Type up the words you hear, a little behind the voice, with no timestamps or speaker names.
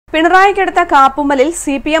പിണറായിക്കടുത്ത കാപ്പുമ്മലിൽ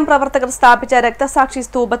CPM പ്രവർത്തകർ സ്ഥാപിച്ച രക്തസാക്ഷി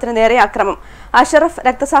സ്തൂപത്തിന് നേരെ ആക്രമണം. അഷറഫ്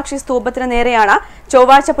രക്തസാക്ഷി സ്തൂപത്തിന് നേരെയാണ്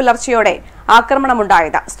ചൊവ്വാഴ്ച പുലർച്ചെയോടെ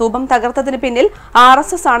ആക്രമണമുണ്ടായത്. സ്തൂപം തകർത്തതിന് പിന്നിൽ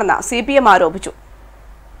RSS ആണെന്ന് സിപിഎം ആരോപിച്ചു.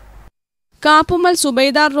 കാപ്പുമ്മൽ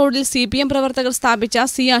സുബൈദാർ റോഡിൽ സിപിഎം പ്രവർത്തകർ സ്ഥാപിച്ച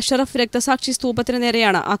അഷറഫ് രക്തസാക്ഷി സ്തൂപത്തിന്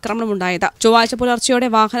നേരെയാണ് ആക്രമണമുണ്ടായത്. ചൊവ്വാഴ്ച പുലർച്ചെയോടെ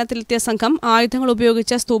വാഹനത്തിലെത്തിയ സംഘം ആയുധങ്ങൾ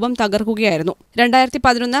ഉപയോഗിച്ച് സ്തൂപം തകർക്കുകയായിരുന്നു.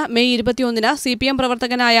 2011 മെയ് 21 സിപിഎം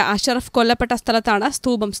പ്രവർത്തകനായ അഷറഫ് കൊല്ലപ്പെട്ട സ്ഥലത്താണ്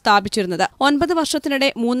സ്തൂപം സ്ഥാപിച്ചിരുന്നത്. 9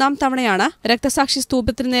 വർഷത്തിനിടെ 3ാം തവണയാണ് രക്തസാക്ഷി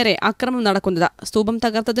സ്തൂപത്തിന് നേരെ ആക്രമണം നടക്കുന്നത്. സ്തൂപം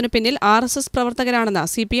തകർത്തതിനു പിന്നിൽ RSS പ്രവർത്തകരാണെന്ന്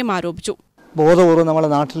സിപിഎം ആരോപിച്ചു. ബോധപൂർവ്വം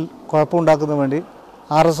നമ്മുടെ നാട്ടിൽ കുഴപ്പമുണ്ടാക്കുന്നതിന് വേണ്ടി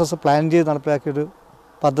RSS പ്ലാൻ ചെയ്ത് നടപ്പിലാക്കിയൊരു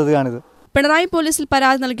പദ്ധതിയാണിത്. പിണറായി പോലീസിൽ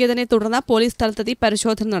പരാതി നൽകിയതിനെ തുടർന്ന് പോലീസ് സ്ഥലത്തെത്തി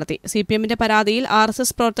പരിശോധന നടത്തി. സിപിഎമ്മിന്റെ പരാതിയിൽ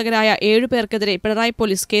RSS പ്രവർത്തകരായ 7 പേർക്കെതിരെ പിണറായി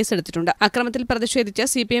പോലീസ് കേസെടുത്തിട്ടുണ്ട്. അക്രമത്തിൽ പ്രതിഷേധിച്ച്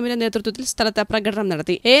സിപിഎമ്മിന്റെ നേതൃത്വത്തിൽ സ്ഥലത്ത് പ്രകടനം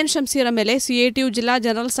നടത്തി. AN ഷംസീർ MLA, CITU ജില്ലാ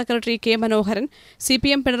ജനറൽ സെക്രട്ടറി K മനോഹരൻ,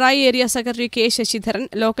 CPM Pinarayi area secretary K Sasidharan,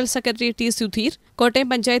 local secretary T Sudheer, Kottayam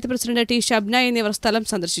panchayat president T Shabna എന്നിവർ സ്ഥലം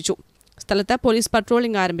സന്ദർശിച്ചു. സ്ഥലത്ത് പോലീസ്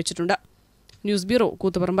പട്രോളിംഗ് ആരംഭിച്ചിട്ടുണ്ട്. News bureau,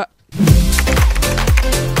 Koothuparamba.